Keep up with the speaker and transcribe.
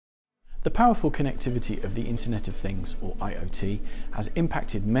The powerful connectivity of the Internet of Things, or IoT, has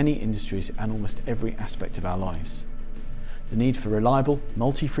impacted many industries and almost every aspect of our lives. The need for reliable,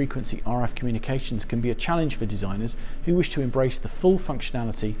 multi-frequency RF communications can be a challenge for designers who wish to embrace the full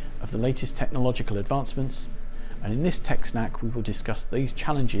functionality of the latest technological advancements, and in this tech snack we will discuss these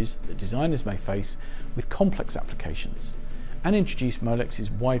challenges that designers may face with complex applications, and introduce Molex's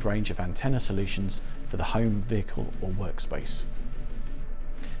wide range of antenna solutions for the home, vehicle or workspace.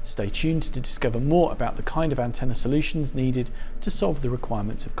 Stay tuned to discover more about the kind of antenna solutions needed to solve the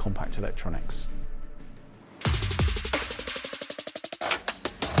requirements of compact electronics.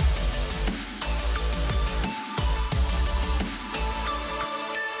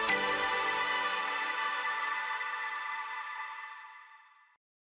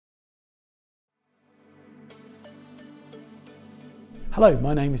 Hello,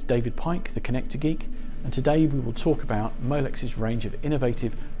 my name is David Pike, the Connector Geek, and today we will talk about Molex's range of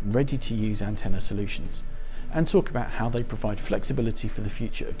innovative, ready-to-use antenna solutions, and talk about how they provide flexibility for the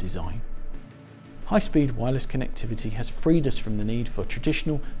future of design. High-speed wireless connectivity has freed us from the need for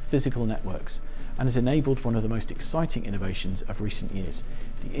traditional physical networks and has enabled one of the most exciting innovations of recent years,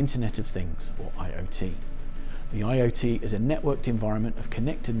 the Internet of Things, or IoT. The IoT is a networked environment of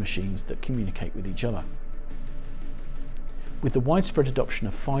connected machines that communicate with each other. With the widespread adoption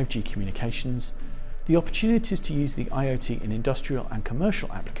of 5G communications, the opportunities to use the IoT in industrial and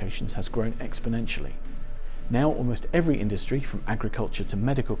commercial applications has grown exponentially. Now almost every industry, from agriculture to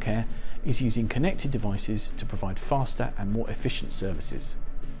medical care, is using connected devices to provide faster and more efficient services.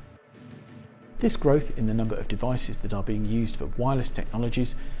 This growth in the number of devices that are being used for wireless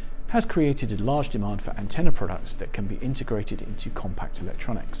technologies has created a large demand for antenna products that can be integrated into compact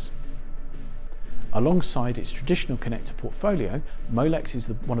electronics. Alongside its traditional connector portfolio, Molex is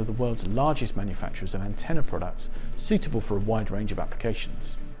one of the world's largest manufacturers of antenna products suitable for a wide range of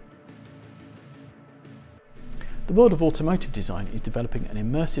applications. The world of automotive design is developing an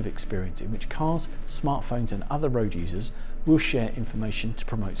immersive experience in which cars, smartphones and other road users will share information to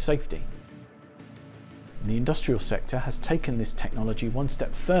promote safety. The industrial sector has taken this technology one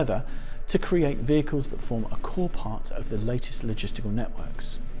step further to create vehicles that form a core part of the latest logistical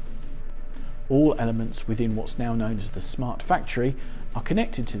networks. All elements within what's now known as the smart factory are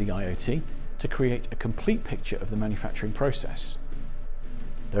connected to the IoT to create a complete picture of the manufacturing process.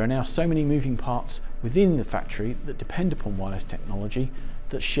 There are now so many moving parts within the factory that depend upon wireless technology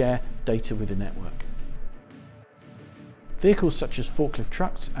that share data with the network. Vehicles such as forklift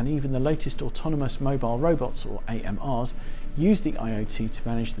trucks and even the latest autonomous mobile robots, or AMRs, use the IoT to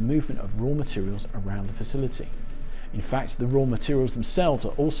manage the movement of raw materials around the facility. In fact, the raw materials themselves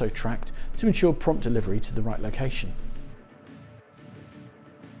are also tracked to ensure prompt delivery to the right location.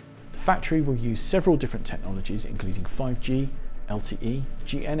 The factory will use several different technologies including 5G, LTE,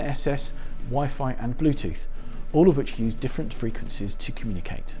 GNSS, Wi-Fi and Bluetooth, all of which use different frequencies to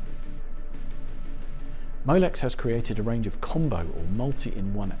communicate. Molex has created a range of combo or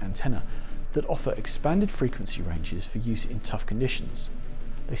multi-in-one antenna that offer expanded frequency ranges for use in tough conditions.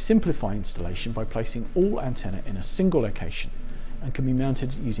 They simplify installation by placing all antennae in a single location and can be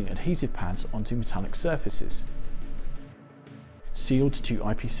mounted using adhesive pads onto metallic surfaces. Sealed to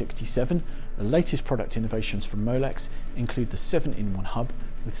IP67, the latest product innovations from Molex include the 7-in-1 hub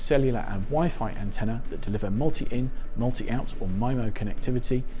with cellular and Wi-Fi antenna that deliver multi-in, multi-out or MIMO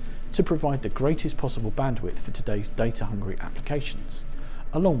connectivity to provide the greatest possible bandwidth for today's data-hungry applications,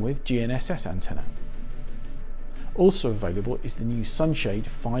 along with GNSS antenna. Also available is the new Sunshade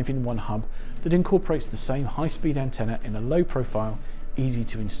 5-in-1 hub that incorporates the same high-speed antenna in a low-profile,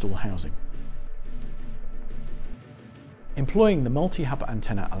 easy-to-install housing. Employing the multi-hub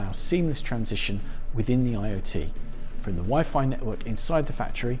antenna allows seamless transition within the IoT, from the Wi-Fi network inside the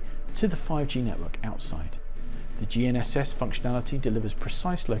factory to the 5G network outside. The GNSS functionality delivers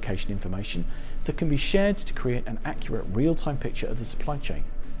precise location information that can be shared to create an accurate real-time picture of the supply chain.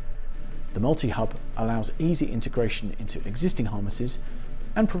 The multi-hub allows easy integration into existing harnesses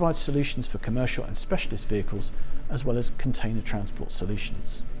and provides solutions for commercial and specialist vehicles, as well as container transport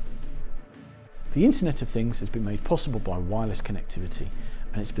solutions. The Internet of Things has been made possible by wireless connectivity,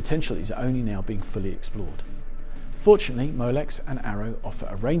 and its potential is only now being fully explored. Fortunately, Molex and Arrow offer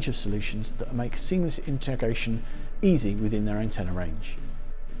a range of solutions that make seamless integration easy within their antenna range.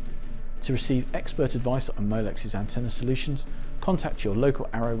 To receive expert advice on Molex's antenna solutions, contact your local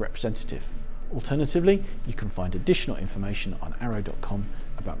Arrow representative. Alternatively, you can find additional information on arrow.com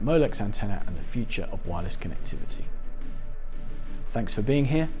about Molex antenna and the future of wireless connectivity. Thanks for being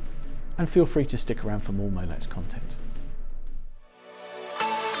here, and feel free to stick around for more Molex content.